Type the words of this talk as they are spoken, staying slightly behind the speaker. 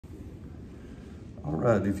All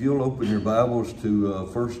right, if you'll open your Bibles to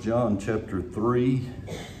 1 John chapter 3,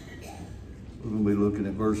 we're going to be looking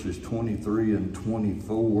at verses 23 and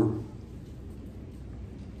 24.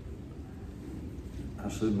 I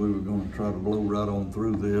said we were going to try to blow right on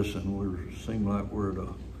through this, and we seem like we're at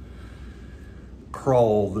a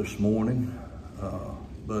crawl this morning.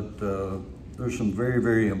 But there's some very,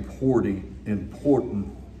 very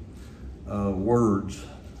important words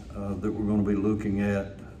that we're going to be looking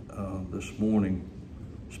at this morning,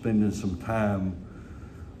 spending some time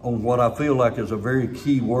on what I feel like is a very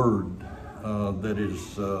key word that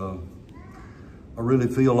is, I really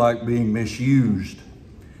feel like being misused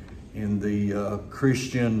in the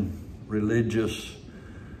Christian religious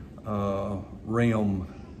realm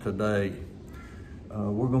today.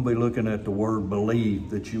 We're going to be looking at the word believe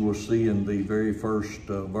that you will see in the very first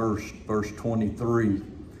verse 23.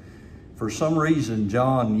 For some reason,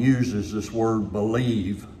 John uses this word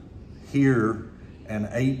believe here and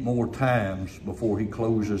 8 more times before he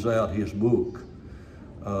closes out his book.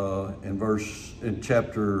 The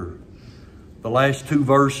last 2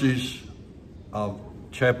 verses of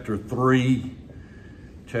chapter 3,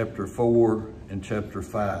 chapter 4, and chapter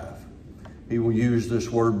 5. He will use this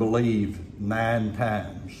word believe 9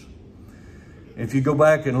 times. If you go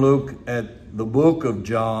back and look at the book of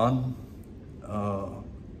John,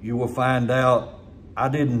 you will find out I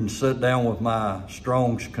didn't sit down with my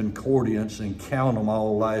Strong's Concordance and count them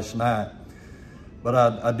all last night, but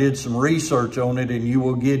I did some research on it, and you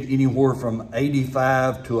will get anywhere from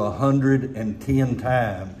 85 to 110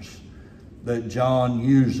 times that John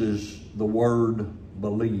uses the word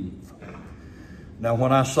believe. Now,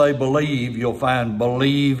 when I say believe, you'll find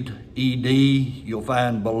believed, ed, you'll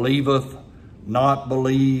find believeth, not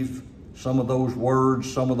believe, some of those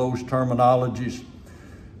words, some of those terminologies.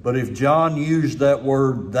 But if John used that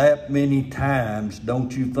word that many times,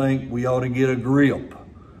 don't you think we ought to get a grip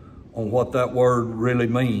on what that word really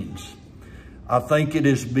means? I think it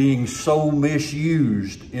is being so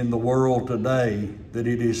misused in the world today that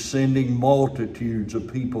it is sending multitudes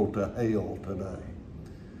of people to hell today.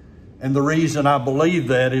 And the reason I believe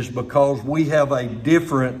that is because we have a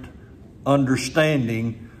different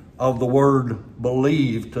understanding of the word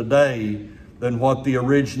believe today than what the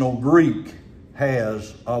original Greek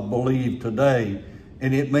has of believe today.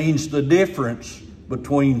 And it means the difference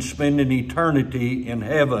between spending eternity in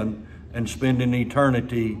heaven and spending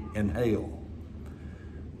eternity in hell.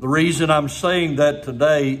 The reason I'm saying that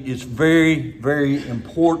today is very, very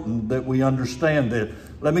important that we understand that.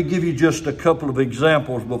 Let me give you just a couple of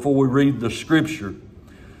examples before we read the scripture.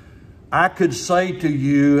 I could say to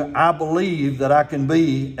you, I believe that I can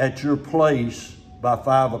be at your place by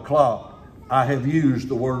 5 o'clock. I have used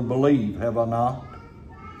the word believe, have I not?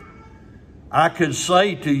 I could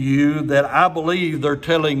say to you that I believe they're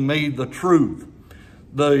telling me the truth.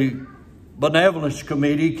 The benevolence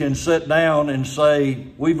committee can sit down and say,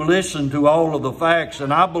 we've listened to all of the facts,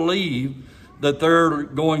 and I believe that they're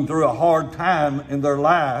going through a hard time in their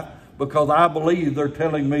life because I believe they're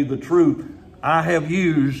telling me the truth. I have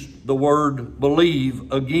used the word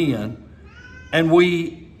believe again, and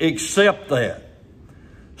we accept that.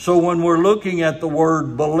 So when we're looking at the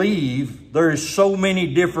word believe, there is so many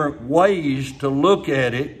different ways to look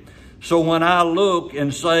at it. So when I look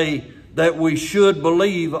and say that we should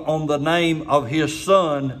believe on the name of his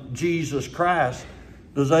son, Jesus Christ,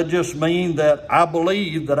 does that just mean that I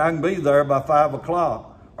believe that I can be there by 5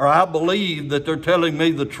 o'clock? Or I believe that they're telling me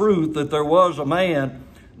the truth, that there was a man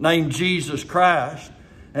named Jesus Christ,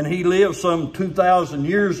 and he lived some 2,000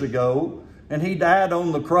 years ago, and he died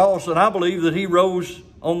on the cross, and I believe that he rose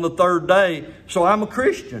on the 3rd day. So I'm a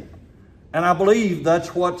Christian, and I believe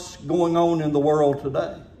that's what's going on in the world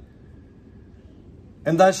today.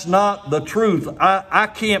 And that's not the truth. I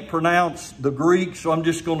can't pronounce the Greek, so I'm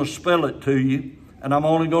just going to spell it to you. And I'm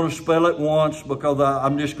only going to spell it once because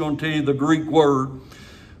I'm just going to tell you the Greek word.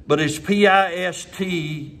 But it's P-I-S-T-E-U-S-O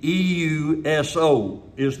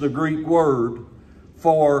is the Greek word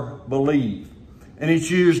for believe. And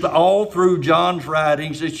it's used all through John's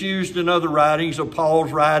writings. It's used in other writings of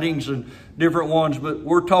Paul's writings and different ones. But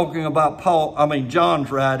we're talking about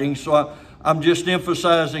John's writings. So I'm just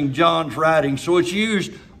emphasizing John's writings. So it's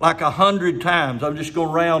used like 100 times. I'm just going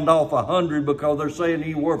to round off 100 because they're saying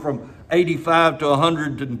anywhere from 85 to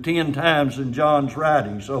 110 times in John's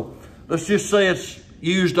writing. So let's just say it's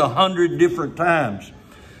used 100 different times.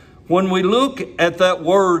 When we look at that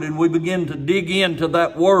word and we begin to dig into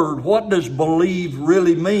that word, what does believe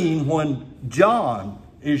really mean when John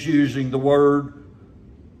is using the word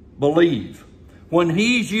believe? When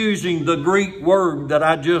he's using the Greek word that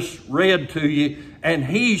I just read to you and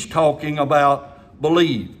he's talking about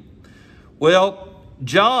believe. Well,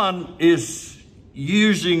 John is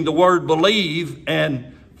using the word believe,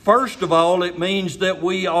 and first of all, it means that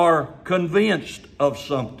we are convinced of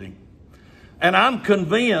something. And I'm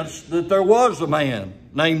convinced that there was a man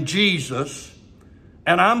named Jesus,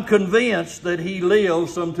 and I'm convinced that he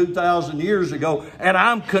lived some 2,000 years ago, and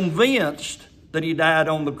I'm convinced that he died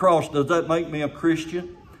on the cross. Does that make me a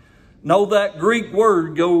Christian? No, that Greek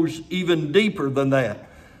word goes even deeper than that.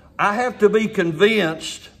 I have to be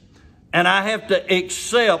convinced, and I have to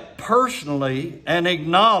accept personally and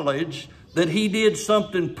acknowledge that he did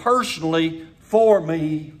something personally for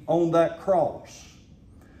me on that cross.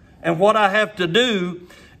 And what I have to do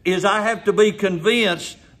is I have to be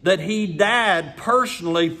convinced that he died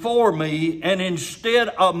personally for me, and instead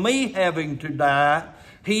of me having to die,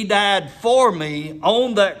 he died for me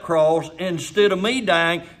on that cross. Instead of me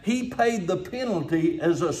dying, he paid the penalty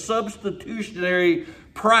as a substitutionary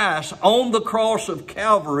price on the cross of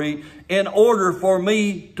Calvary in order for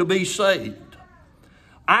me to be saved.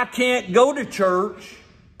 I can't go to church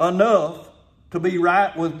enough to be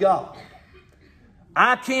right with God.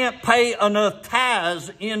 I can't pay enough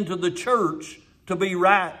tithes into the church to be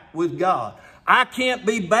right with God. I can't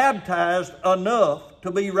be baptized enough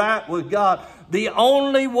to be right with God. The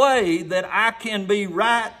only way that I can be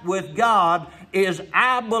right with God is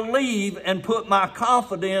I believe and put my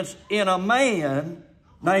confidence in a man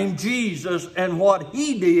named Jesus, and what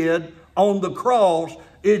he did on the cross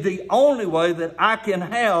is the only way that I can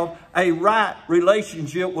have a right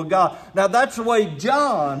relationship with God. Now, that's the way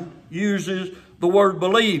John uses the word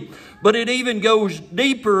believe. But it even goes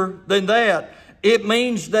deeper than that. It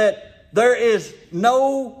means that there is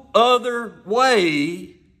no other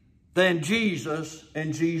way than Jesus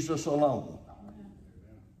and Jesus alone.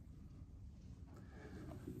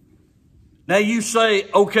 Now you say,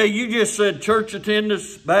 okay, you just said church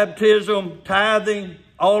attendance, baptism, tithing,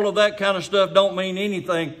 all of that kind of stuff don't mean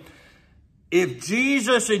anything. If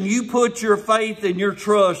Jesus and you put your faith and your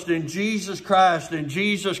trust in Jesus Christ and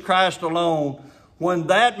Jesus Christ alone, when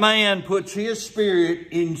that man puts his spirit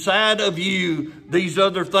inside of you, these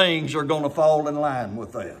other things are going to fall in line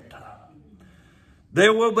with that.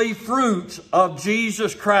 There will be fruits of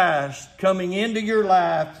Jesus Christ coming into your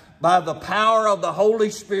life by the power of the Holy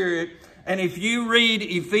Spirit. And if you read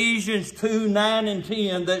Ephesians 2, 9 and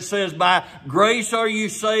 10 that says, by grace are you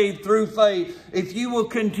saved through faith. If you will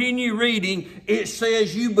continue reading, it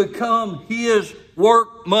says you become his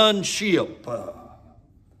workmanship.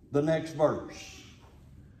 The next verse.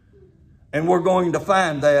 And we're going to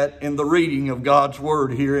find that in the reading of God's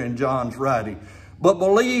word here in John's writing. But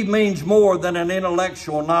believe means more than an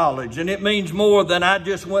intellectual knowledge. And it means more than I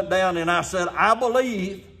just went down and I said, I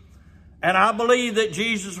believe. And I believe that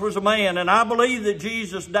Jesus was a man. And I believe that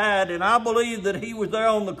Jesus died. And I believe that he was there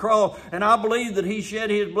on the cross. And I believe that he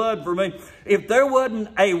shed his blood for me. If there wasn't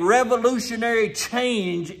a revolutionary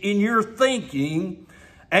change in your thinking,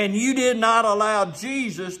 and you did not allow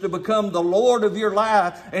Jesus to become the Lord of your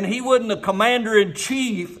life, and he wasn't the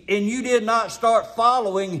commander-in-chief, and you did not start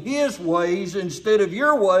following his ways instead of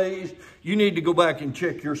your ways, you need to go back and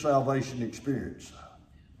check your salvation experience.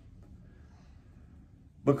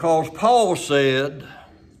 Because Paul said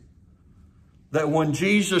that when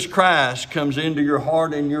Jesus Christ comes into your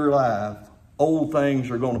heart and your life, old things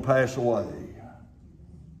are going to pass away.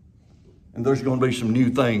 And there's going to be some new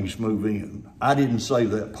things move in. I didn't say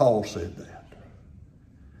that. Paul said that.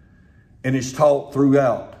 And it's taught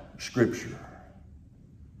throughout Scripture.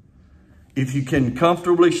 If you can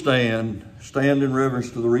comfortably stand in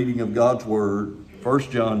reverence to the reading of God's Word, 1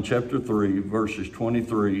 John chapter 3, verses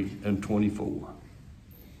 23 and 24.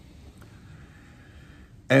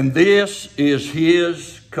 And this is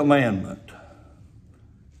his commandment,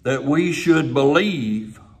 that we should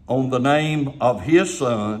believe on the name of his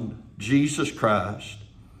Son, Jesus Christ,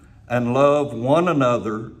 and love one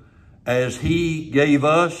another as he gave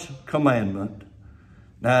us commandment.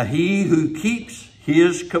 Now he who keeps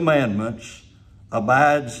his commandments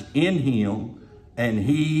abides in him, and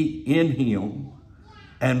he in him.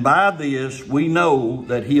 And by this we know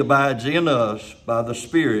that he abides in us by the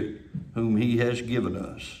Spirit whom he has given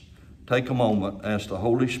us. Take a moment, ask the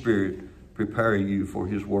Holy Spirit prepare you for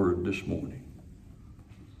his word this morning.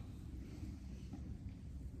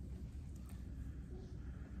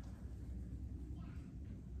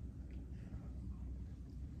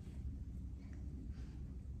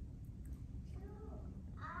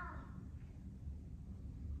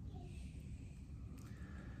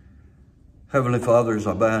 Heavenly Father, as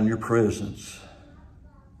I bow in your presence,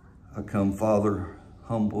 I come, Father,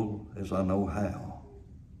 humble as I know how,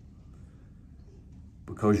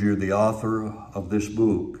 because you're the author of this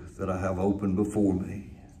book that I have opened before me.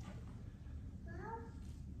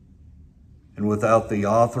 And without the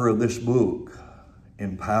author of this book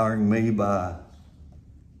empowering me by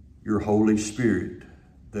your Holy Spirit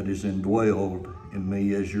that is indwelled in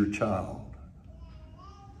me as your child,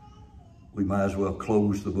 we might as well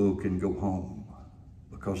close the book and go home,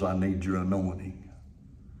 because I need your anointing.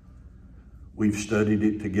 We've studied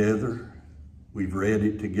it together. We've read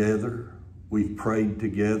it together. We've prayed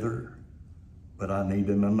together. But I need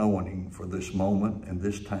an anointing for this moment and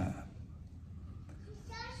this time.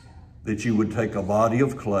 That you would take a body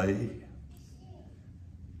of clay,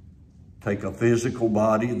 take a physical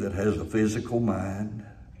body that has a physical mind,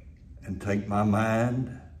 and take my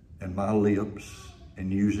mind and my lips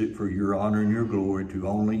and use it for your honor and your glory, to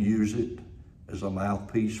only use it as a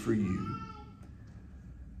mouthpiece for you.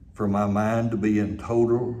 For my mind to be in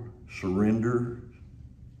total surrender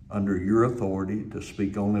under your authority, to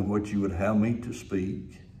speak only what you would have me to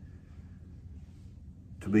speak,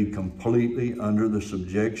 to be completely under the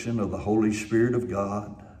subjection of the Holy Spirit of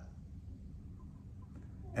God.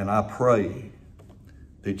 And I pray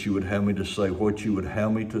that you would have me to say what you would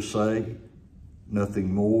have me to say,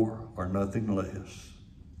 nothing more or nothing less.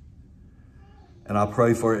 And I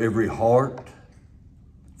pray for every heart,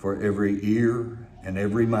 for every ear, and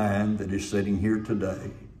every mind that is sitting here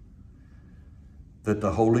today, that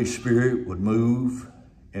the Holy Spirit would move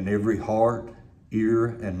in every heart, ear,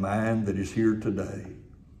 and mind that is here today.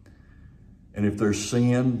 And if there's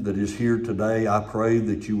sin that is here today, I pray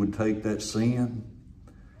that you would take that sin,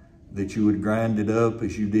 that you would grind it up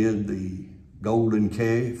as you did the golden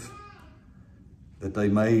calf that they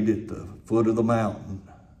made at the foot of the mountain,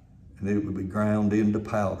 and it would be ground into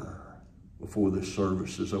powder before this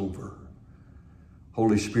service is over.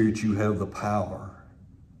 Holy Spirit, you have the power,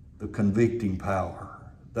 the convicting power.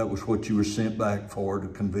 That was what you were sent back for, to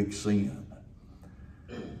convict sin.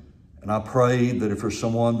 And I pray that if there's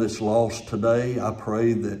someone that's lost today, I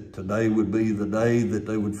pray that today would be the day that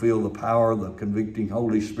they would feel the power of the convicting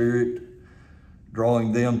Holy Spirit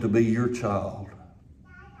drawing them to be your child,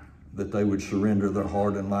 that they would surrender their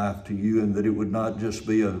heart and life to you, and that it would not just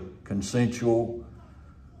be a consensual,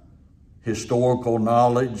 historical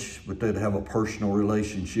knowledge, but they'd have a personal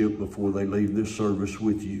relationship before they leave this service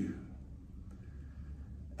with you.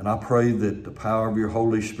 And I pray that the power of your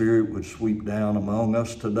Holy Spirit would sweep down among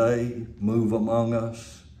us today, move among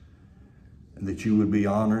us, and that you would be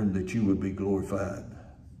honored, and that you would be glorified,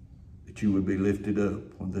 that you would be lifted up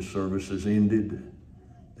when this service is ended,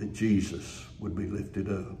 that Jesus would be lifted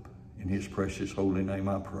up. In his precious holy name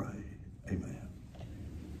I pray. Amen.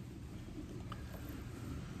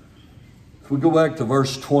 If we go back to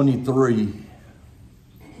verse 23,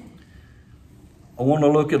 I want to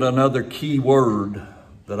look at another key word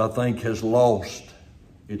that I think has lost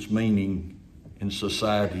its meaning in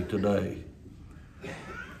society today.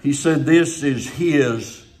 He said, this is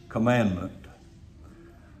his commandment.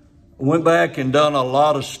 I went back and done a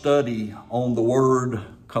lot of study on the word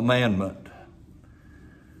commandment.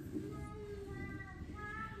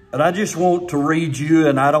 And I just want to read you,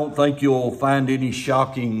 and I don't think you'll find any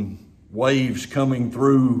shocking waves coming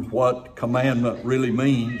through what commandment really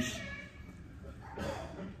means.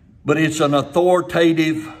 But it's an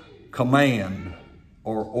authoritative command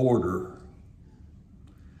or order.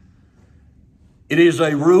 It is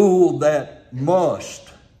a rule that must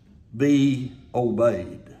be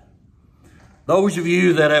obeyed. Those of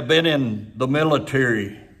you that have been in the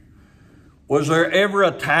military, was there ever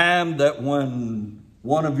a time that when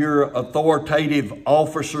one of your authoritative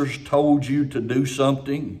officers told you to do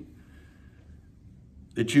something,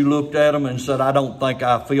 that you looked at them and said, I don't think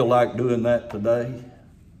I feel like doing that today?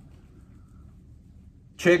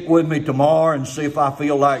 Check with me tomorrow and see if I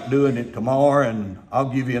feel like doing it tomorrow, and I'll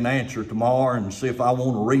give you an answer tomorrow, and see if I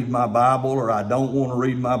want to read my Bible or I don't want to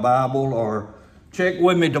read my Bible. Or check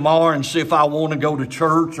with me tomorrow and see if I want to go to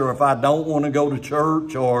church or if I don't want to go to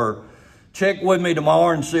church. Or check with me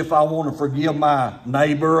tomorrow and see if I want to forgive my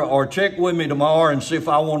neighbor. Or check with me tomorrow and see if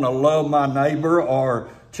I want to love my neighbor. Or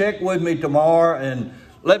check with me tomorrow and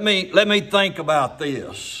let me think about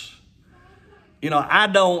this. You know,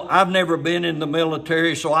 I've never been in the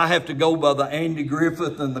military, so I have to go by the Andy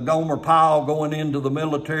Griffith and the Gomer Pyle going into the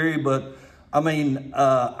military. But I mean,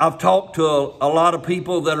 I've talked to a lot of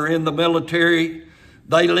people that are in the military.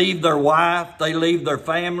 They leave their wife, they leave their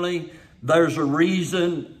family. There's a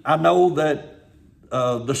reason. I know that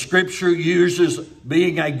the scripture uses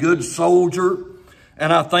being a good soldier.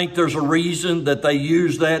 And I think there's a reason that they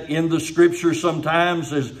use that in the scripture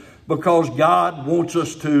sometimes, is because God wants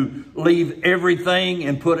us to leave everything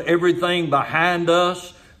and put everything behind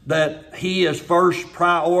us, that he is first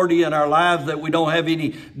priority in our lives, that we don't have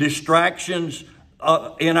any distractions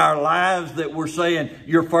in our lives that we're saying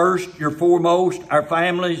you're first, you're foremost, our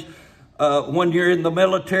families. When you're in the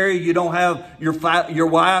military, you don't have your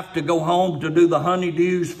wife to go home to do the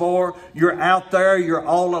honeydews for. You're out there, you're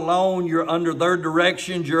all alone, you're under their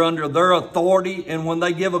directions, you're under their authority, and when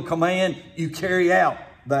they give a command, you carry out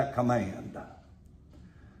that command.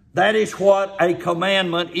 That is what a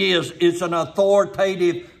commandment is. It's an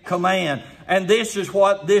authoritative command. And this is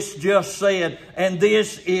what this just said, and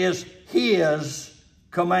this is His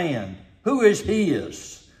command. Who is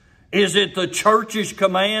His? Is it the church's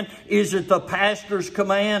command? Is it the pastor's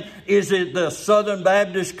command? Is it the Southern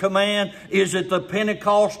Baptist command? Is it the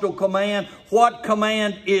Pentecostal command? What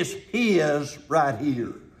command is His right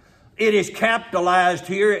here? It is capitalized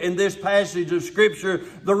here in this passage of Scripture.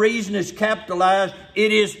 The reason it's capitalized,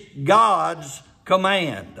 it is God's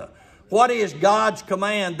command. What is God's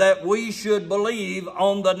command? That we should believe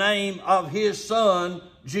on the name of His Son,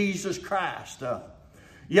 Jesus Christ.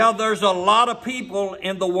 Yeah, there's a lot of people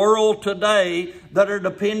in the world today that are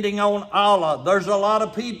depending on Allah. There's a lot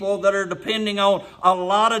of people that are depending on a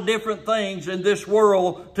lot of different things in this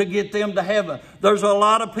world to get them to heaven. There's a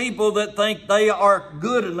lot of people that think they are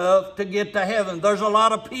good enough to get to heaven. There's a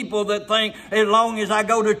lot of people that think as long as I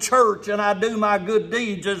go to church and I do my good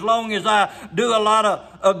deeds, as long as I do a lot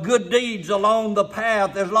of good deeds along the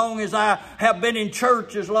path, as long as I have been in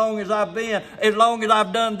church, as long as I've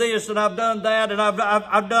done this and I've done that and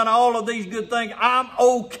I've done all of these good things, I'm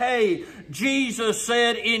okay. Jesus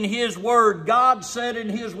said in His Word, God said in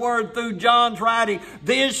His Word through John's writing,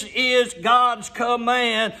 this is God's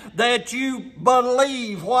command, that you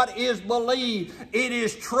believe. What is believe? It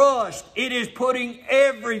is trust. It is putting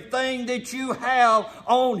everything that you have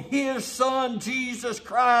on His Son, Jesus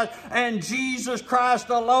Christ, and Jesus Christ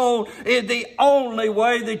alone is the only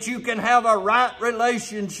way that you can have a right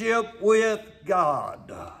relationship with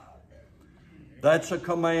God. That's a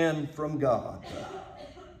command from God.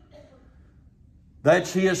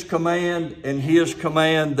 That's His command, and His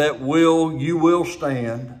command that you will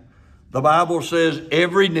stand. The Bible says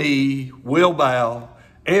every knee will bow,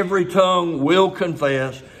 every tongue will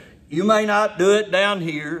confess. You may not do it down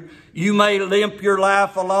here. You may limp your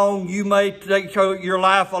life along. You may take your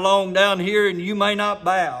life along down here, and you may not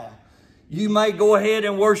bow. You may go ahead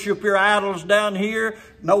and worship your idols down here.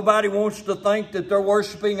 Nobody wants to think that they're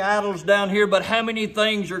worshiping idols down here, but how many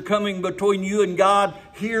things are coming between you and God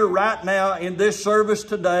here right now in this service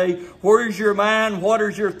today? Where's your mind? What are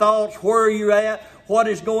your thoughts? Where are you at? What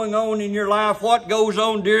is going on in your life? What goes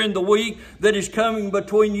on during the week that is coming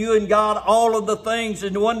between you and God? All of the things.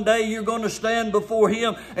 And one day you're going to stand before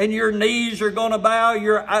Him and your knees are going to bow.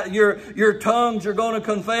 Your tongues are going to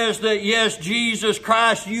confess that, yes, Jesus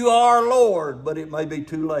Christ, you are Lord. But it may be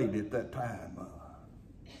too late at that time.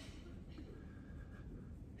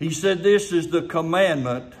 He said this is the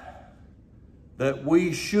commandment that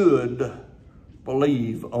we should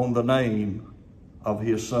believe on the name of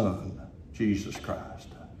His Son, Jesus Christ.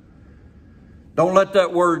 Don't let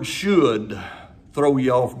that word should throw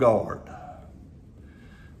you off guard.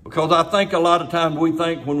 Because I think a lot of times we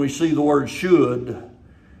think when we see the word should,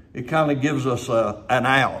 it kind of gives us an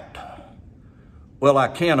out. Well, I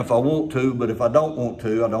can if I want to, but if I don't want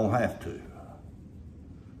to, I don't have to.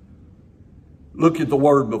 Look at the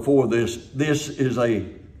word before this. This is a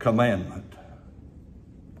commandment.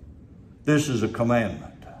 This is a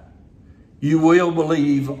commandment. You will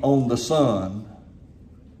believe on the Son,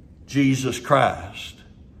 Jesus Christ.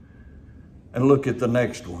 And look at the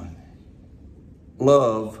next one.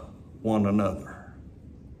 Love one another.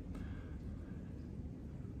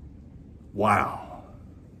 Wow.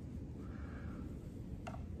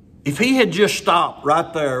 If he had just stopped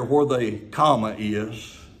right there where the comma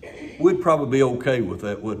is, we'd probably be okay with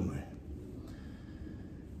that, wouldn't we?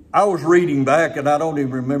 I was reading back, and I don't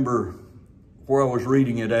even remember where I was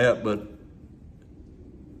reading it at, but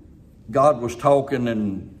God was talking,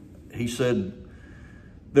 and He said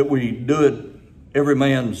that we do it, every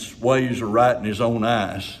man's ways are right in his own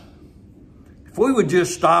eyes. If we would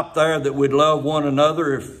just stop there, that we'd love one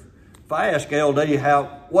another. If I ask LD,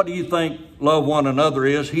 what do you think love one another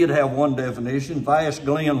is? He'd have one definition. If I ask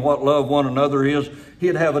Glenn what love one another is,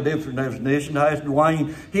 he'd have a different definition. If I ask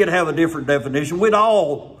Dwayne, he'd have a different definition.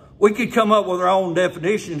 We could come up with our own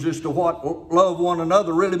definitions as to what love one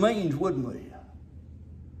another really means, wouldn't we?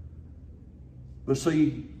 But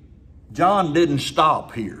see, John didn't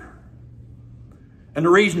stop here. And the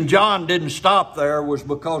reason John didn't stop there was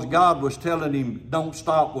because God was telling him, don't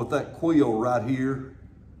stop with that quill right here.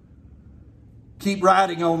 Keep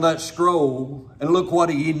writing on that scroll, and look what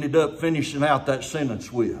he ended up finishing out that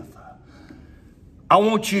sentence with. I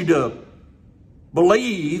want you to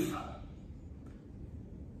believe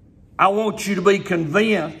I want you to be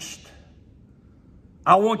convinced.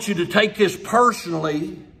 I want you to take this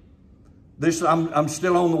personally. I'm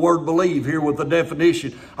still on the word believe here with the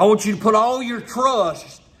definition. I want you to put all your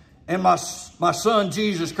trust in my son,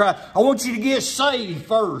 Jesus Christ. I want you to get saved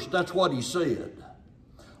first. That's what he said.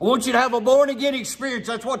 I want you to have a born again experience.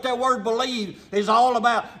 That's what that word believe is all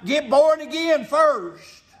about. Get born again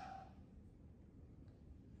first.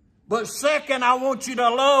 But second, I want you to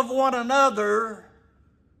love one another.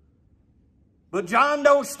 But John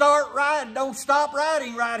don't stop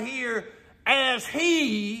writing right here. As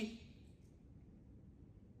he,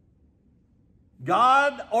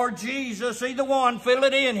 God or Jesus, either one, fill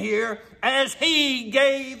it in here, as he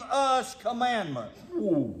gave us commandments.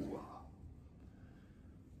 Ooh.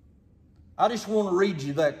 I just want to read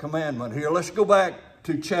you that commandment here. Let's go back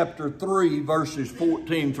to chapter 3, verses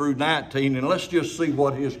 14 through 19, and let's just see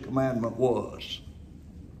what his commandment was.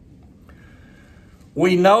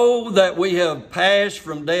 We know that we have passed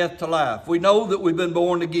from death to life. We know that we've been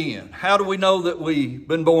born again. How do we know that we've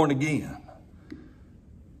been born again?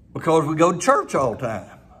 Because we go to church all the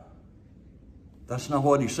time. That's not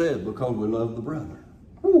what he said, because we love the brother.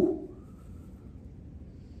 Whew.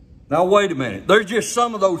 Now, wait a minute. There's just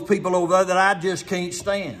some of those people over there that I just can't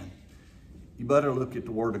stand. You better look at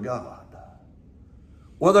the Word of God.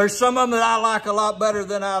 Well, there's some of them that I like a lot better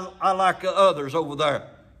than I like others over there.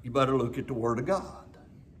 You better look at the Word of God.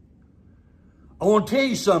 I want to tell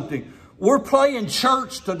you something. We're playing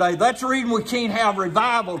church today. That's the reason we can't have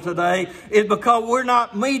revival today, is because we're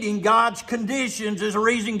not meeting God's conditions. Is the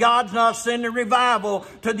reason God's not sending revival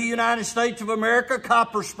to the United States of America,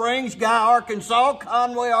 Copper Springs, Guy, Arkansas,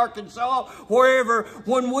 Conway, Arkansas, wherever.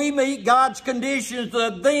 When we meet God's conditions,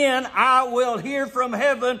 then I will hear from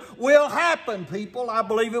heaven will happen, people. I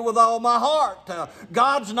believe it with all my heart.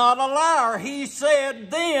 God's not a liar. He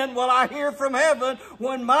said, then will I hear from heaven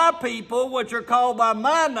when my people, which are called by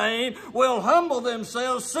my name, will humble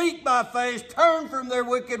themselves, seek my face, turn from their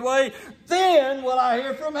wicked way. Then will I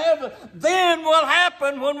hear from heaven. Then will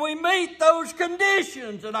happen when we meet those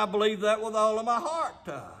conditions. And I believe that with all of my heart.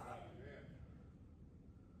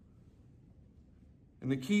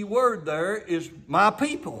 And the key word there is my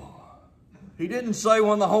people. He didn't say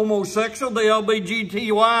when the homosexual, the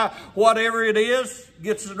LGBTQI, whatever it is,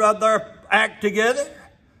 gets right there, act together.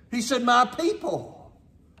 He said, my people.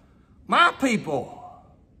 My people.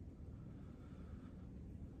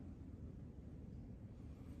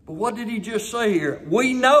 But what did he just say here?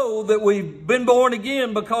 We know that we've been born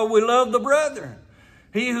again because we love the brethren.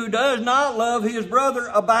 He who does not love his brother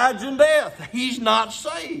abides in death. He's not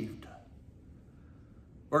saved.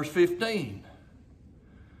 Verse 15.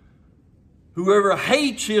 Whoever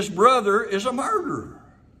hates his brother is a murderer.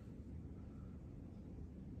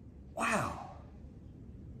 Wow.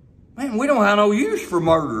 Man, we don't have no use for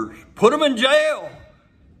murderers. Put them in jail.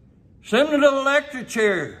 Send them to the electric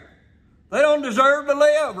chair. They don't deserve to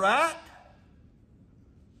live, right?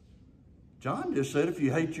 John just said if you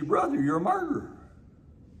hate your brother, you're a murderer.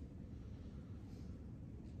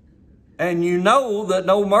 And you know that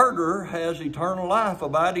no murderer has eternal life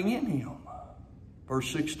abiding in him. Verse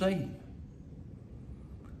 16.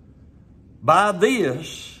 By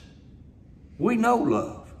this, we know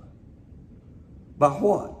love. By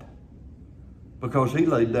what? Because he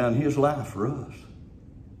laid down his life for us.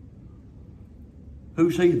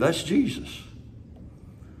 Who's he? That's Jesus.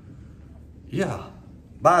 Yeah.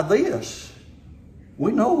 By this,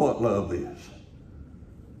 we know what love is.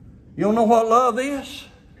 You don't know what love is?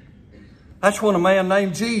 That's when a man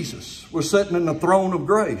named Jesus was sitting in the throne of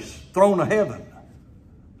grace, throne of heaven.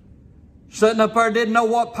 Sitting up there, didn't know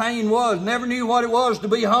what pain was, never knew what it was to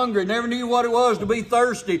be hungry, never knew what it was to be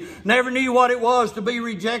thirsty, never knew what it was to be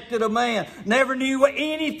rejected of man, never knew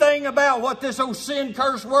anything about what this old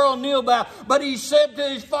sin-cursed world knew about. But he said to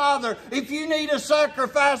his Father, if you need a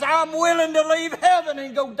sacrifice, I'm willing to leave heaven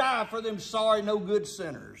and go die for them sorry, no good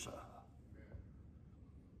sinners.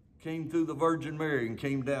 Came through the Virgin Mary and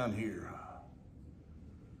came down here.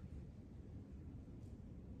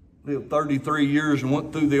 Lived 33 years and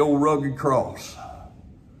went through the old rugged cross.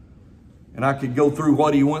 And I could go through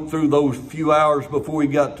what he went through those few hours before he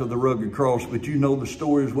got to the rugged cross, but you know the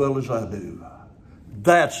story as well as I do.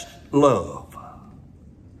 That's love.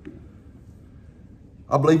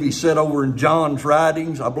 I believe he said over in John's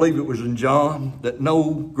writings, I believe it was in John, that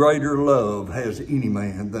no greater love has any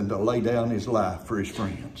man than to lay down his life for his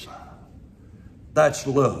friends. That's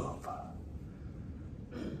love.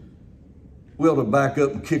 We ought to back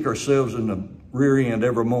up and kick ourselves in the rear end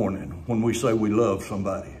every morning when we say we love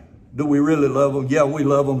somebody. Do we really love them? Yeah, we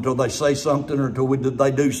love them until they say something or until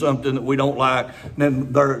they do something that we don't like.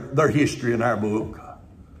 And then they're history in our book.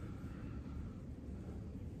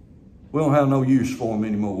 We don't have no use for them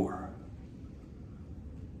anymore.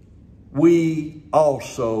 We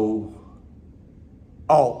also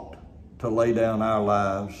ought to lay down our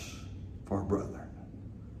lives for our brethren.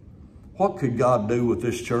 What could God do with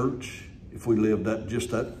this church if we lived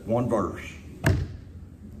just that one verse?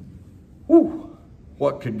 Whew,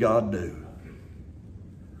 what could God do?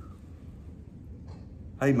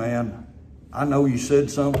 Hey man, I know you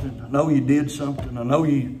said something. I know you did something. I know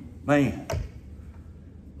you, man,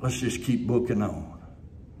 let's just keep booking on.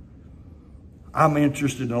 I'm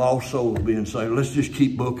interested in lost souls being saved. Let's just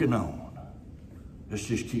keep booking on. Let's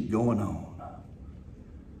just keep going on.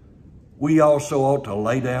 We also ought to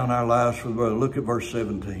lay down our lives for the brother. Look at verse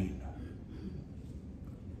 17.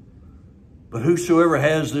 But whosoever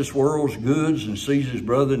has this world's goods and sees his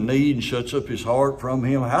brother in need and shuts up his heart from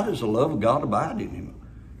him, how does the love of God abide in him?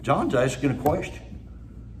 John's asking a question.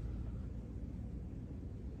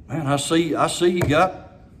 Man, I see you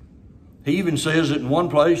got, he even says it in one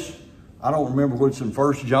place. I don't remember what's in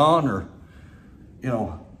 1 John or,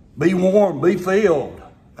 be warm, be filled.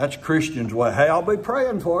 That's Christians' way. Hey, I'll be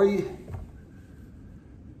praying for you.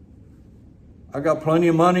 I got plenty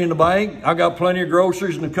of money in the bank. I got plenty of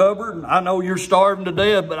groceries in the cupboard. I know you're starving to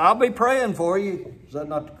death, but I'll be praying for you. Is that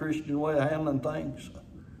not the Christian way of handling things?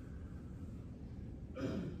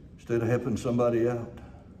 Instead of helping somebody out.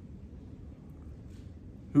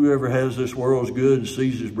 Whoever has this world's goods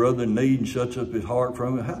sees his brother in need and shuts up his heart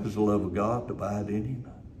from it. How does the love of God abide in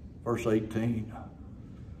him? Verse 18.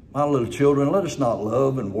 My little children, let us not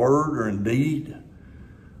love in word or in deed.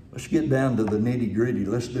 Let's get down to the nitty gritty.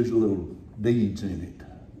 Let's do a little deeds in it.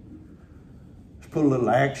 Let's put a little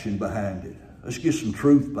action behind it. Let's get some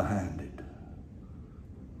truth behind it.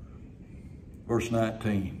 Verse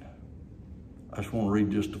 19. I just want to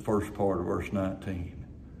read just the first part of verse 19.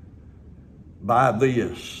 By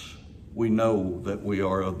this we know that we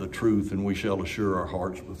are of the truth, and we shall assure our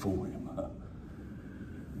hearts before him.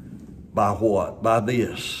 By what? By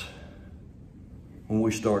this. When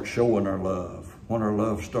we start showing our love. When our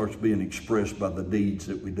love starts being expressed by the deeds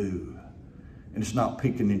that we do. And it's not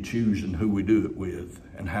picking and choosing who we do it with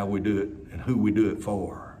and how we do it and who we do it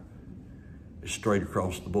for. It's straight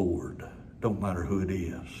across the board. Don't matter who it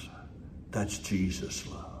is. That's Jesus'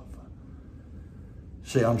 love.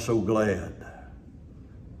 See, I'm so glad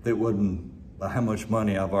that it wasn't by how much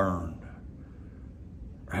money I've earned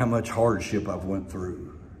or how much hardship I've went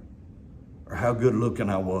through or how good looking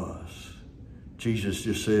I was. Jesus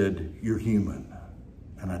just said, you're human,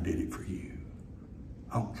 and I did it for you.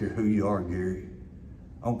 I don't care who you are, Gary.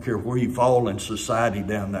 I don't care where you fall in society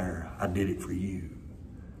down there. I did it for you.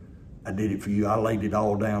 I did it for you. I laid it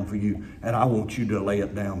all down for you. And I want you to lay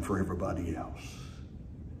it down for everybody else.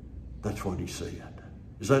 That's what he said.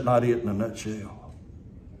 Is that not it in a nutshell?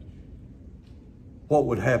 What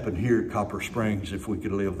would happen here at Copper Springs if we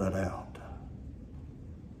could live that out?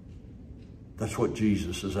 That's what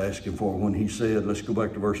Jesus is asking for when he said, let's go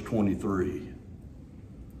back to verse 23.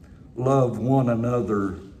 Love one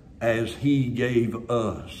another as he gave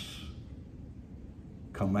us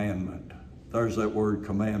commandment. There's that word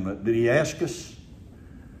commandment. Did he ask us?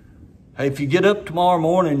 Hey, if you get up tomorrow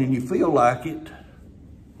morning and you feel like it,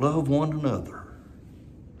 love one another.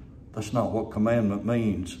 That's not what commandment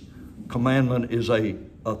means. Commandment is a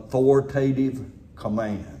authoritative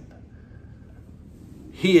command.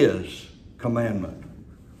 His commandment,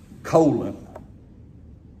 colon.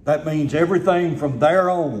 That means everything from there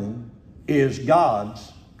on is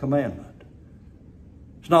God's commandment.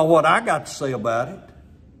 It's not what I got to say about it.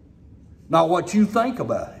 Not what you think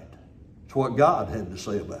about it. It's what God had to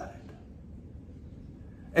say about it.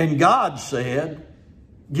 And God said,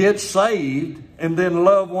 get saved and then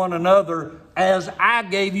love one another as I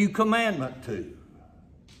gave you commandment to.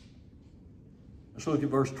 Let's look at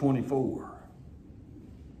verse 24.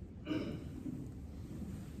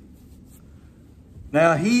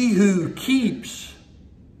 Now he who keeps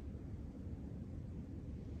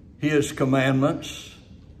his commandments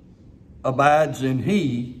abides in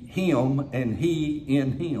him, and he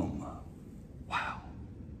in him. Wow.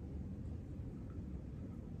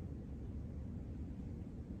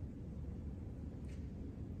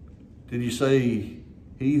 Did he say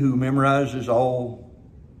he who memorizes all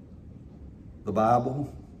the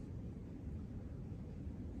Bible?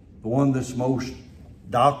 The one that's most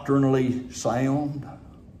doctrinally sound?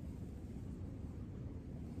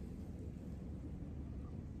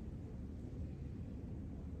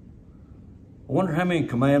 I wonder how many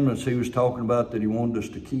commandments he was talking about that he wanted us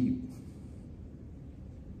to keep.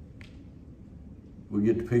 We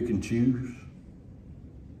get to pick and choose.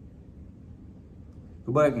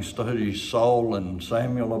 Go back and study Saul and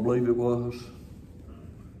Samuel, I believe it was.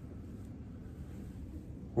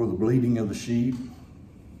 or the bleating of the sheep,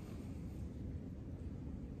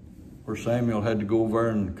 where Samuel had to go over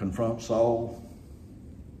and confront Saul.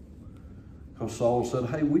 Because Saul said,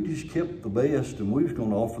 hey, we just kept the best and we was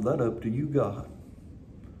going to offer that up to you, God.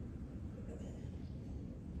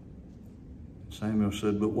 Samuel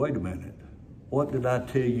said, but wait a minute. What did I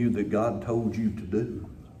tell you that God told you to do?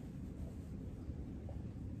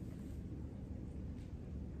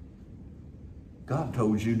 God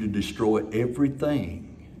told you to destroy everything,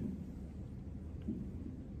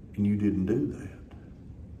 and you didn't do that.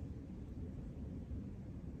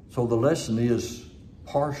 So the lesson is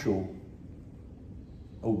partial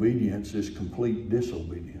obedience is complete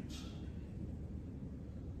disobedience.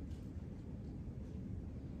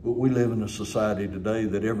 But we live in a society today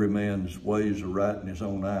that every man's ways are right in his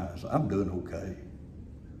own eyes. I'm doing okay.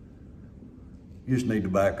 You just need to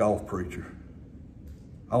back off, preacher.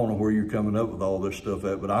 I don't know where you're coming up with all this stuff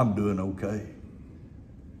at, but I'm doing okay.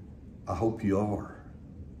 I hope you are.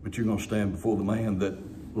 But you're going to stand before the man that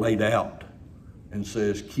laid out and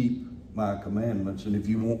says, keep my commandments. And if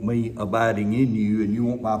you want me abiding in you and you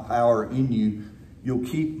want my power in you, you'll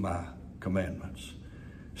keep my commandments.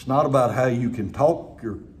 It's not about how you can talk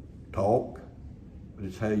your talk, but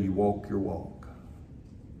it's how you walk your walk.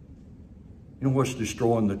 You know what's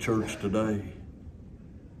destroying the church today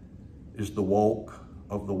is the walk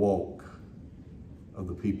of the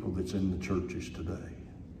people that's in the churches today.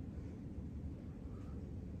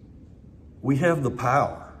 We have the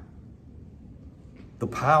power. The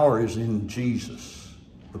power is in Jesus.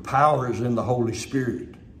 The power is in the Holy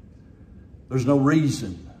Spirit. There's no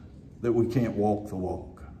reason that we can't walk the walk.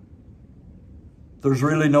 There's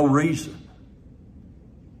really no reason.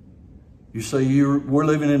 You say we're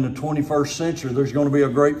living in the 21st century, there's going to be a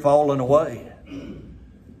great falling away.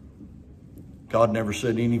 God never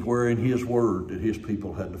said anywhere in His Word that His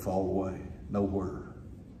people had to fall away. Nowhere.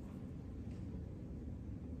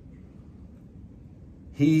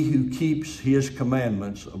 He who keeps His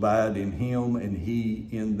commandments abide in Him and He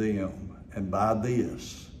in them. And by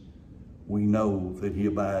this, we know that He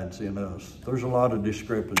abides in us. There's a lot of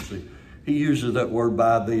discrepancy. He uses that word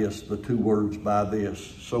by this, the two words by this,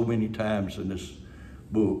 so many times in this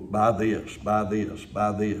book. By this, by this,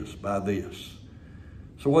 by this, by this.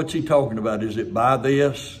 So what's he talking about? Is it by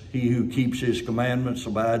this, he who keeps his commandments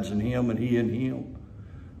abides in him and he in him?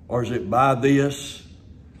 Or is it by this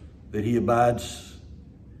that he abides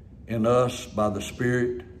in us by the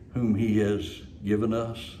Spirit whom he has given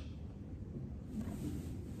us?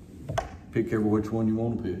 Pick every which one you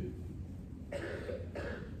want to pick.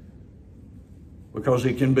 Because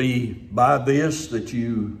it can be by this that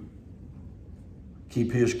you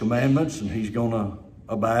keep his commandments and he's going to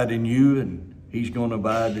abide in you and He's going to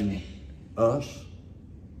abide in us.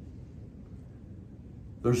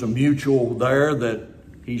 There's a mutual there that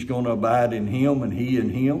He's going to abide in him and he in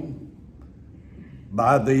him.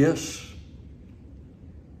 By this,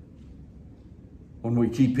 when we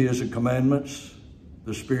keep His commandments,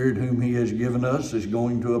 the Spirit whom He has given us is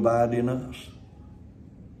going to abide in us.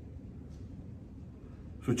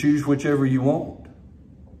 So choose whichever you want.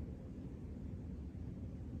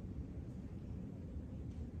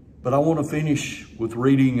 But I want to finish with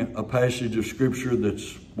reading a passage of Scripture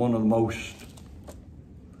that's one of the most,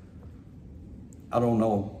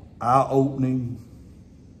 eye-opening,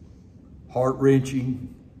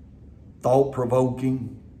 heart-wrenching,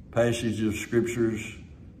 thought-provoking passages of Scriptures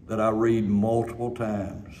that I read multiple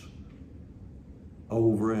times,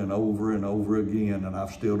 over and over and over again, and I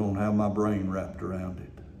still don't have my brain wrapped around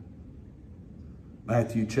it.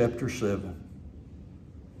 Matthew chapter 7.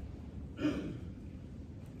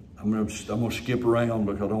 I'm going to skip around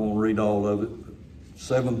because I don't want to read all of it.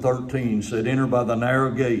 7:13 said, enter by the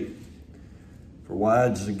narrow gate, for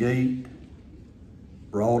wide is the gate,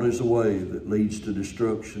 broad is the way that leads to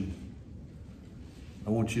destruction.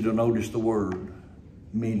 I want you to notice the word,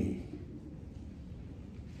 many.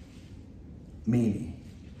 Many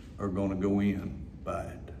are going to go in by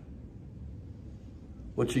it.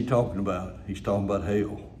 What's he talking about? He's talking about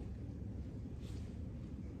hell.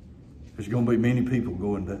 There's going to be many people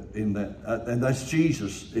going in that. And that's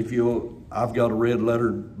Jesus. I've got a red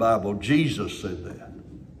lettered Bible. Jesus said that.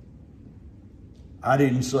 I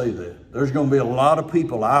didn't say that. There's going to be a lot of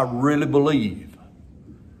people, I really believe.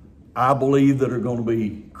 I believe that are going to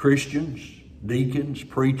be Christians, deacons,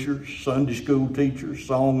 preachers, Sunday school teachers,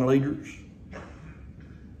 song leaders.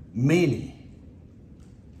 Many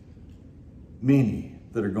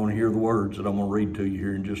that are going to hear the words that I'm going to read to you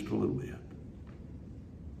here in just a little bit.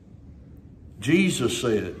 Jesus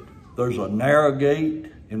said, there's a narrow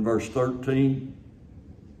gate in verse 13.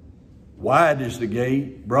 Wide is the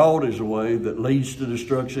gate, broad is the way that leads to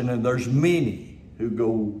destruction, and there's many who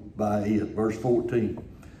go by it. Verse 14.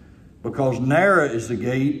 Because narrow is the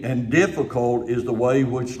gate and difficult is the way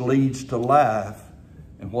which leads to life.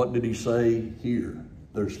 And what did he say here?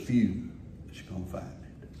 There's few that's going to find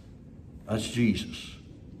it. That's Jesus.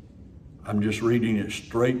 I'm just reading it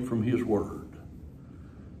straight from his word.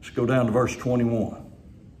 Let's go down to verse 21.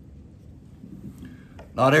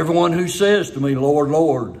 Not everyone who says to me, Lord,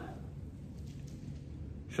 Lord,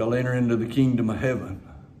 shall enter into the kingdom of heaven,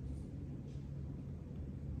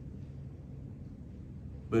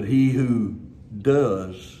 but he who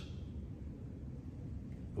does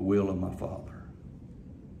the will of my Father.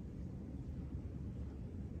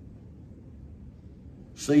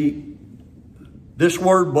 See, this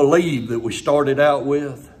word believe that we started out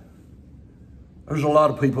with, there's a lot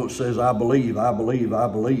of people that says, I believe, I believe, I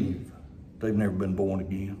believe. They've never been born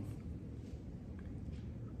again.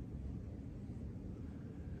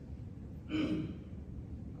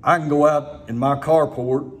 I can go out in my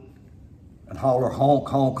carport and holler honk,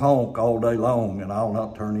 honk, honk all day long, and I'll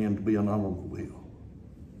not turn in to be an automobile.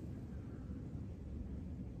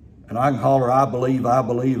 And I can holler, I believe, I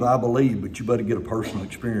believe, I believe, but you better get a personal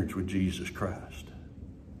experience with Jesus Christ.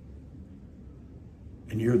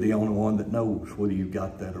 And you're the only one that knows whether you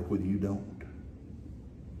got that or whether you don't.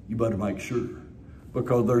 You better make sure.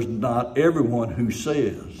 Because there's not everyone who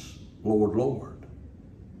says, Lord, Lord.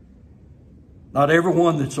 Not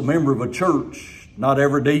everyone that's a member of a church, not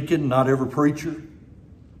every deacon, not every preacher.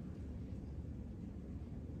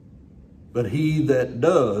 But he that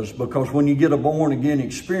does, because when you get a born again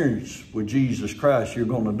experience with Jesus Christ, you're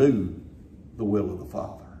going to do the will of the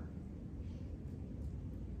Father.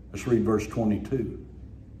 Let's read verse 22.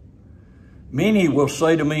 Many will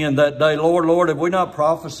say to me in that day, Lord, Lord, have we not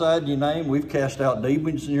prophesied in your name? We've cast out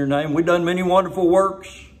demons in your name. We've done many wonderful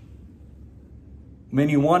works,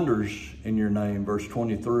 many wonders in your name. Verse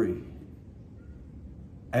 23.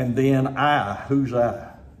 And then I, who's I?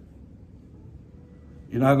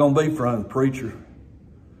 You're not going to be in front of the preacher.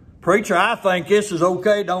 Preacher, I think this is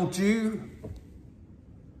okay, don't you?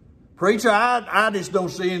 Preacher, I just don't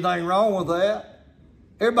see anything wrong with that.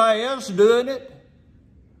 Everybody else is doing it.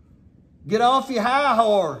 Get off your high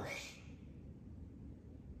horse.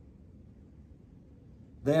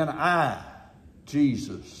 Then I,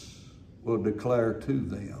 Jesus, will declare to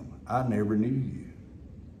them, I never knew you.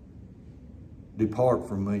 Depart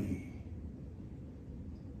from me.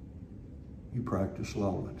 You practice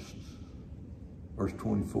lawlessness. Verse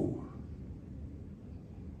 24.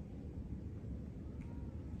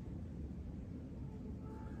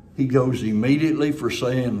 He goes immediately for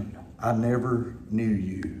saying, I never knew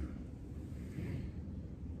you,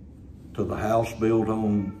 to the house built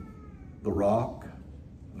on the rock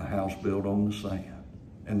and the house built on the sand.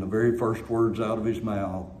 And the very first words out of his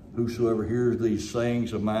mouth, whosoever hears these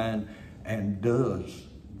sayings of mine and does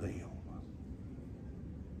them.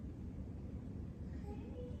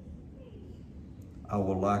 I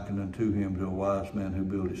will liken unto him to a wise man who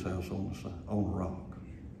built his house on the rock.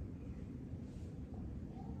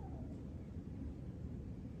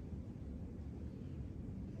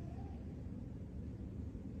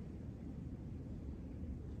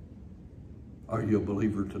 Are you a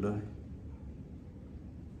believer today?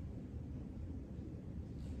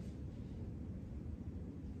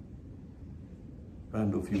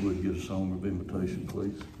 Randall, if you would give a song of invitation,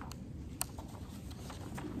 please.